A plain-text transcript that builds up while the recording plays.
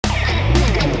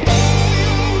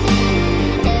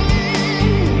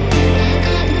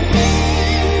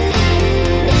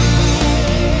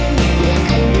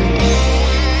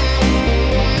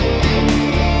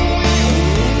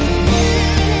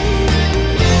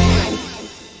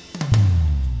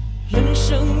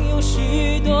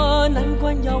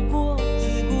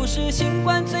是情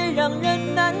关最让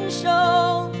人难受。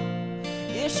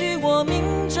也许我命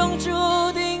中注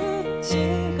定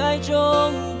情海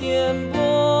中颠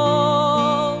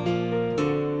簸，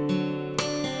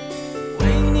为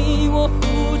你我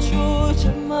付出这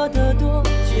么的多，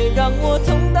却让我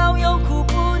痛到有苦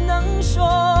不能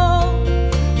说。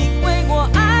因为我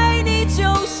爱你，就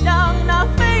像那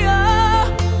飞蛾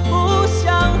不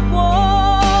想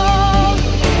活。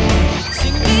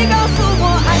请你告诉我，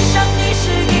爱上你是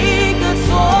一个错，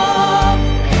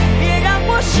别让我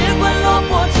失魂落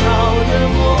魄朝着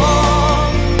我。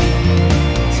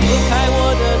解开我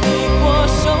的迷惑，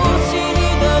收起你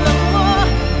的冷漠，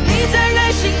你再任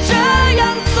性这样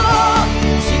做。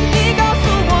请你告诉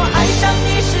我，爱上你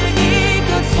是一个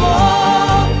错，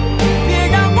别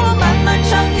让我漫漫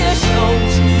长夜受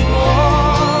寂寞。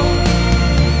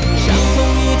伤痛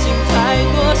已经太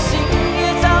多，心也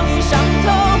早已伤透，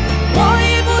我已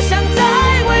不想再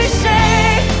为谁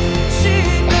去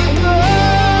等候。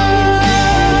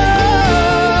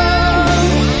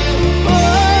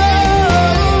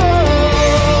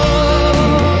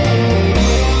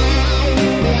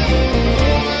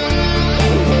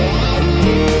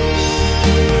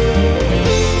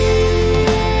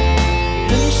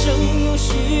人生有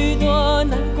许多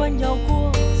难关要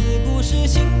过，自古是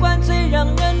情关最让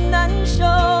人难受。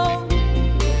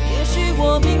也许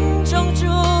我命中注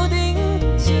定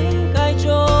情海中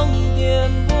颠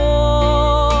簸，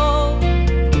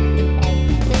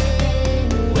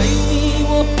为你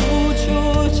我付出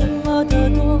这么的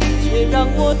多，却让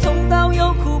我痛到